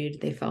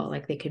valued, they felt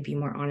like they could be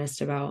more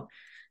honest about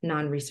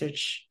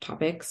non-research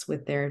topics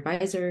with their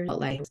advisors.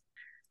 Like,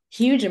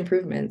 huge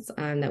improvements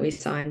that we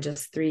saw in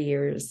just 3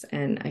 years.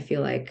 And I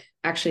feel like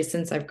actually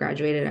since I've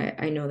graduated,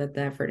 I know that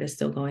the effort is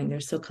still going.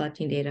 They're still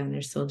collecting data and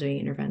they're still doing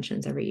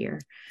interventions every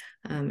year.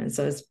 And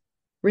so it's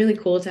really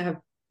cool to have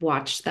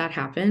watched that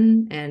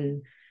happen.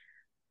 And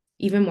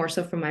even more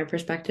so from my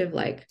perspective,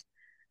 like,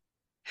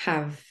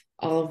 have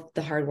all of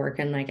the hard work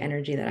and like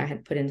energy that I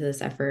had put into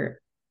this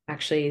effort,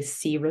 actually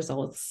see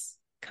results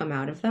come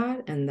out of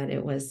that, and that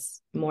it was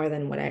more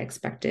than what I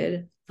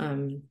expected.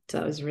 So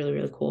that was really,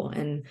 really cool.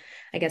 And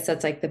I guess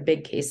that's like the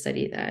big case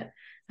study that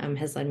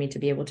has led me to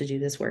be able to do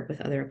this work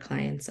with other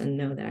clients and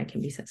know that I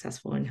can be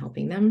successful in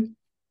helping them.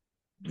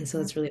 And so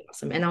that's really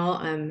awesome.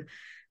 And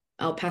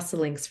I'll pass the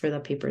links for the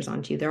papers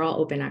on to you. They're all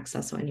open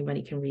access, so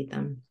anybody can read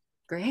them.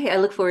 Great. I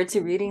look forward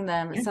to reading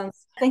them. Yeah.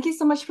 Thank you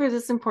so much for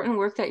this important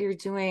work that you're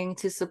doing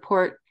to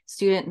support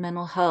student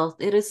mental health.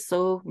 It is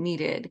so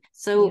needed.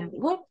 So Yeah.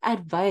 what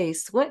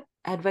advice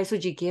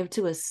would you give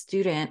to a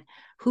student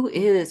who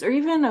is, or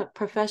even a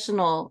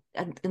professional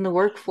in the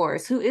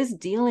workforce who is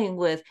dealing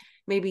with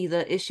maybe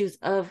the issues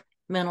of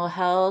mental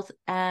health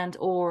and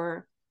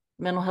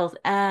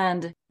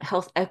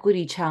health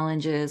equity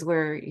challenges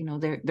where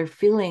they're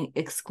feeling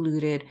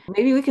excluded?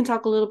 Maybe we can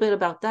talk a little bit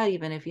about that,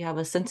 even if you have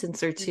a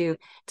sentence or two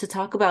to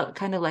talk about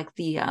kind of like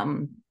the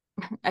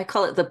I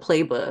call it the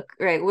playbook,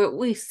 right? What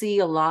we see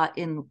a lot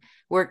in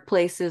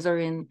workplaces or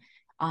in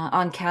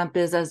on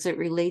campus as it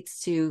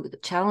relates to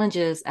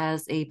challenges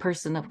as a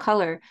person of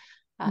color,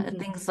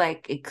 things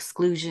like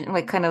exclusion,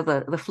 like kind of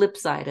the flip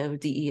side of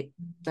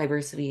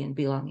diversity and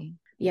belonging.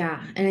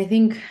 Yeah. And I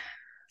think,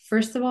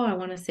 first of all, I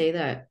want to say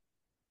that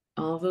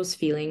all of those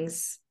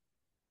feelings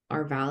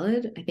are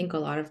valid. I think a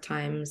lot of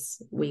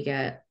times we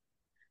get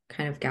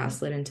kind of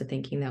gaslit into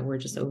thinking that we're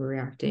just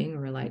overreacting,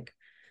 or like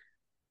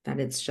that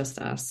it's just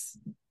us,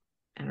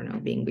 I don't know,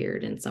 being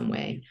weird in some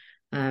way.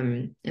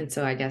 And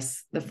so I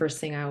guess the first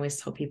thing I always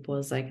tell people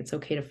is like, it's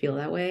okay to feel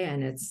that way.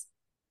 And it's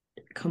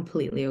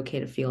completely okay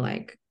to feel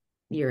like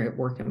your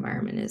work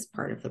environment is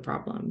part of the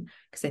problem,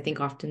 because I think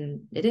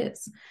often it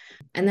is.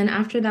 And then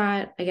after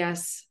that, I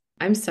guess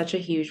I'm such a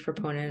huge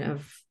proponent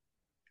of,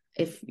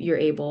 if you're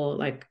able,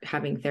 like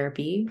having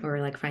therapy or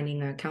like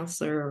finding a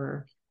counselor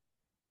or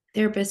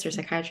therapist or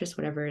psychiatrist,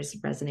 whatever is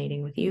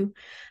resonating with you,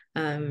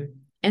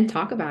 and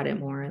talk about it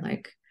more.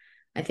 Like,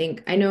 I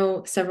think I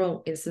know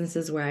several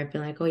instances where I've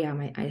been like, oh yeah,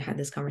 I had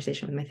this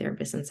conversation with my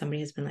therapist, and somebody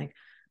has been like,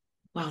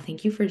 wow,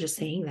 thank you for just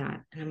saying that.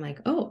 And I'm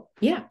like, oh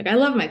yeah, like I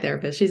love my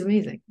therapist. She's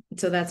amazing.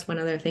 So that's one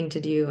other thing to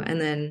do. And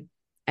then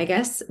I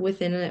guess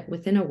within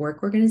a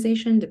work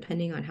organization,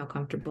 depending on how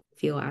comfortable you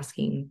feel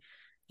asking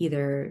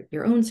either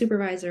your own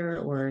supervisor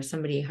or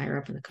somebody higher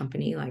up in the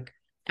company, like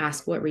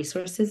ask what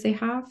resources they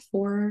have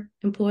for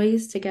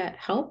employees to get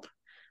help,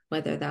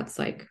 whether that's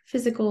like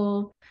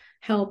physical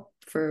help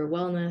for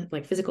wellness,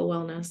 like physical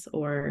wellness,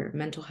 or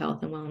mental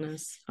health and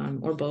wellness,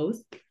 or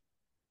both.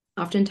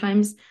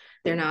 Oftentimes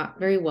they're not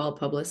very well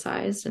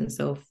publicized. And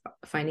so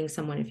finding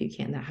someone, if you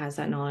can, that has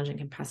that knowledge and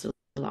can pass it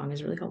along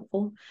is really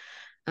helpful.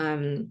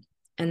 And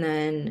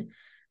then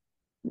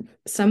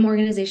some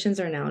organizations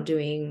are now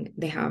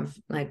they have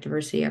like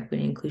diversity,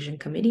 equity, inclusion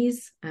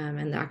committees,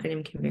 and the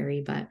acronym can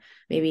vary, but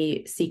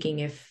maybe seeking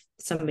if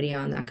somebody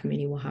on that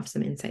committee will have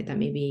some insight that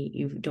maybe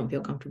you don't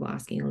feel comfortable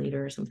asking a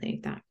leader or something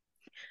like that.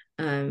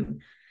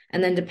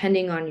 And then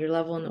depending on your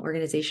level in the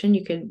organization,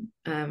 you could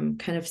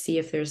kind of see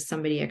if there's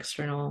somebody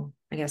external,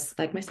 I guess,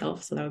 like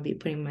myself. So that would be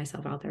putting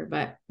myself out there,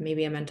 but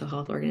maybe a mental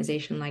health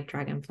organization like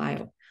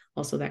Dragonfly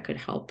also that could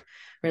help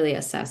really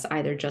assess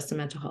either just the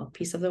mental health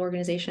piece of the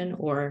organization,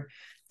 or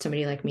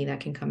somebody like me that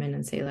can come in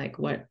and say like,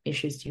 what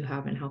issues do you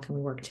have and how can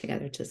we work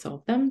together to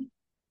solve them,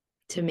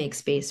 to make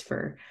space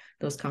for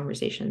those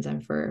conversations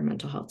and for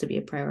mental health to be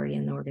a priority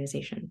in the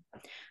organization.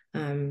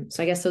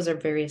 So I guess those are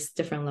various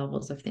different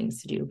levels of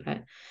things to do,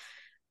 but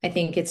I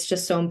think it's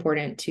just so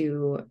important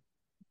to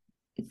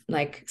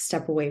like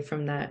step away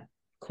from that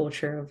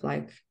culture of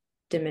like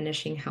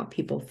diminishing how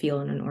people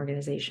feel in an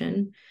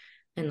organization,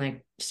 and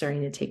like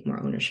starting to take more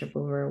ownership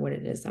over what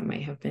it is that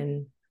might have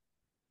been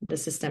the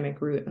systemic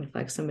root of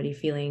like somebody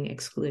feeling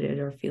excluded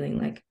or feeling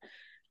like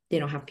they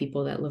don't have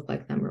people that look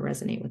like them or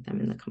resonate with them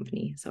in the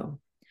company. So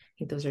I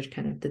think those are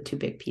kind of the two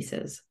big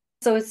pieces.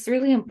 So it's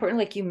really important,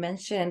 like you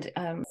mentioned,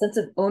 sense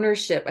of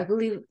ownership. I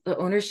believe the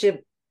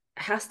ownership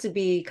has to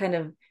be kind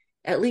of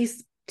at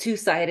least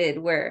two-sided,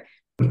 where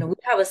we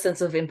have a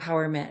sense of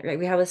empowerment, right?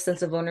 We have a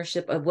sense of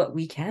ownership of what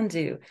we can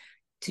do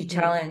to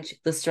challenge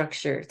the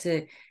structure,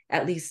 to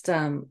at least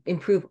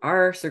improve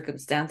our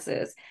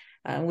circumstances.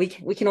 We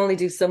can only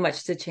do so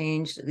much to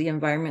change the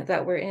environment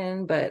that we're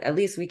in, but at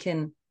least we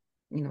can,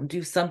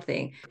 do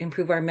something,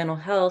 improve our mental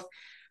health.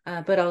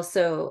 But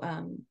also,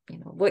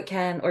 what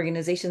can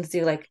organizations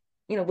do? Like,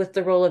 with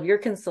the role of your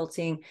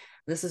consulting,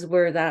 this is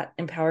where that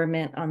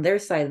empowerment on their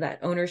side, that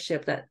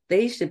ownership that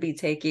they should be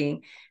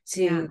taking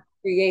to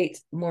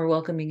create more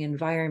welcoming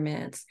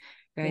environments,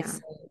 right? Yeah.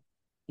 So,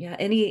 yeah.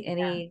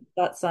 Any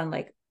thoughts on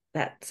like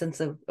that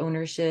sense of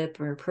ownership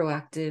or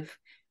proactive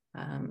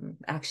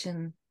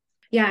action?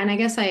 Yeah, and I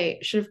guess I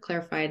should have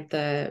clarified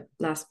the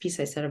last piece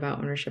I said about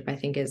ownership. I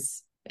think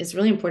is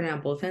really important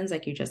on both ends,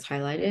 like you just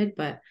highlighted.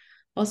 But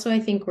also,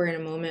 I think we're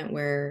in a moment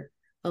where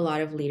a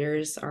lot of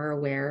leaders are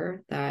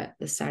aware that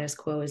the status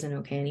quo isn't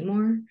okay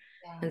anymore,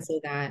 Yeah. and so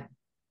that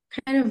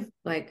kind of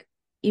like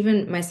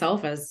even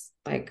myself as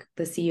like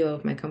the CEO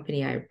of my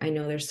company, I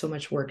know there's so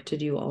much work to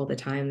do all the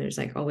time. There's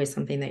like always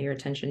something that your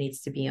attention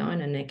needs to be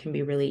on, and it can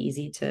be really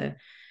easy to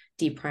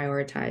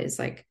deprioritize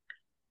like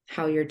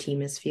how your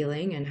team is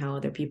feeling and how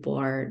other people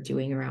are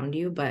doing around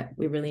you. But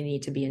we really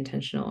need to be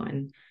intentional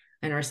and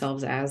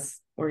ourselves as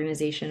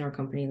organization or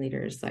company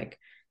leaders, like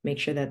make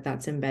sure that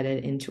that's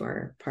embedded into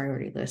our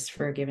priority list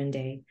for a given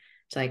day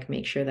to like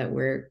make sure that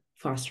we're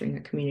fostering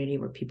a community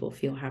where people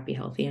feel happy,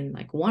 healthy, and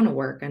like want to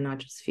work and not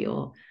just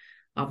feel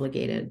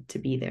obligated to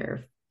be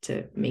there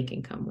to make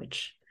income,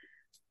 which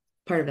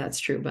part of that's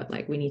true, but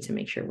like we need to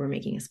make sure we're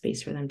making a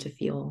space for them to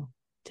feel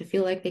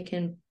like they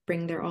can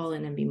bring their all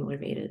in and be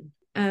motivated.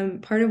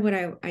 Part of what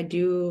I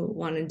do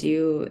want to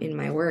do in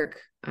my work,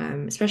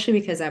 especially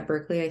because at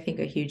Berkeley, I think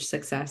a huge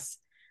success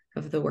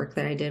of the work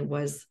that I did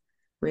was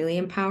really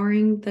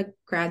empowering the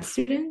grad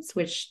students,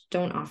 which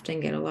don't often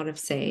get a lot of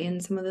say in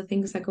some of the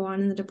things that go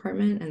on in the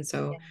department. And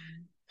so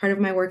part of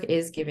my work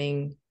is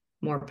giving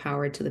more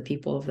power to the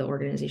people of the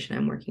organization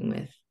I'm working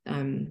with,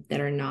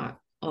 that are not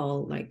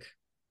all like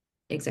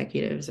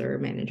executives or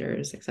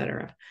managers, et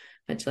cetera,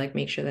 but to like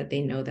make sure that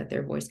they know that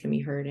their voice can be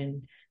heard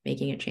in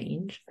making a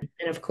change.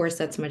 And of course,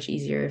 that's much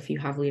easier if you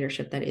have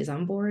leadership that is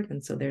on board.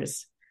 And so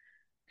there's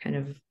kind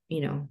of,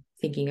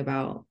 thinking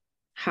about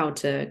how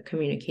to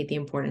communicate the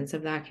importance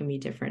of that can be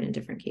different in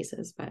different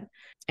cases. But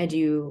I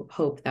do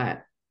hope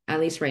that at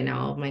least right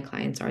now, my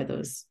clients are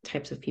those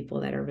types of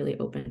people that are really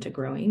open to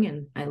growing.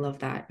 And I love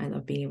that. I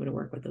love being able to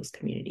work with those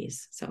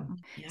communities. So,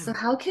 yeah. So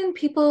how can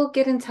people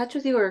get in touch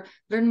with you or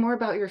learn more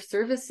about your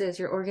services,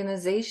 your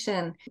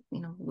organization,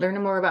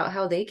 learn more about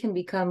how they can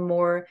become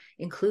more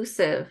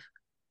inclusive?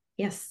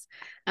 Yes.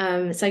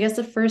 So I guess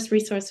the first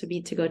resource would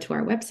be to go to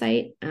our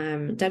website,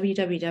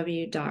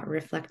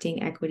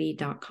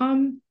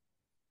 www.reflectingequity.com.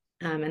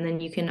 And then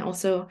you can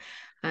also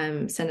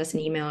send us an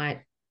email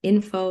at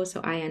info,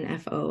 so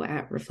info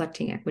at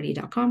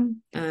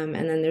reflectingequity.com. And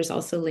then there's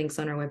also links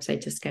on our website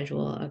to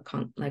schedule a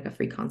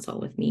free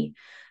consult with me,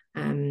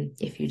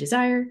 if you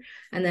desire.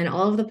 And then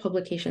all of the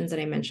publications that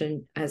I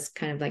mentioned as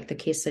kind of like the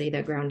case study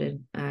that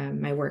grounded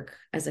my work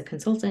as a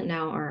consultant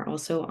now are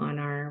also on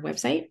our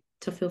website.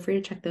 So feel free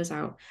to check those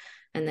out.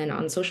 And then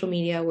on social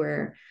media,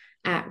 we're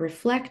at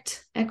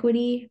Reflect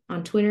Equity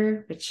on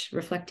Twitter, which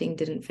reflecting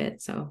didn't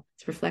fit. So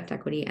it's Reflect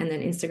Equity. And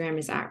then Instagram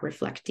is at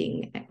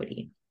Reflecting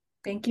Equity.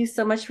 Thank you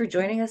so much for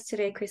joining us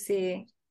today, Chrissy.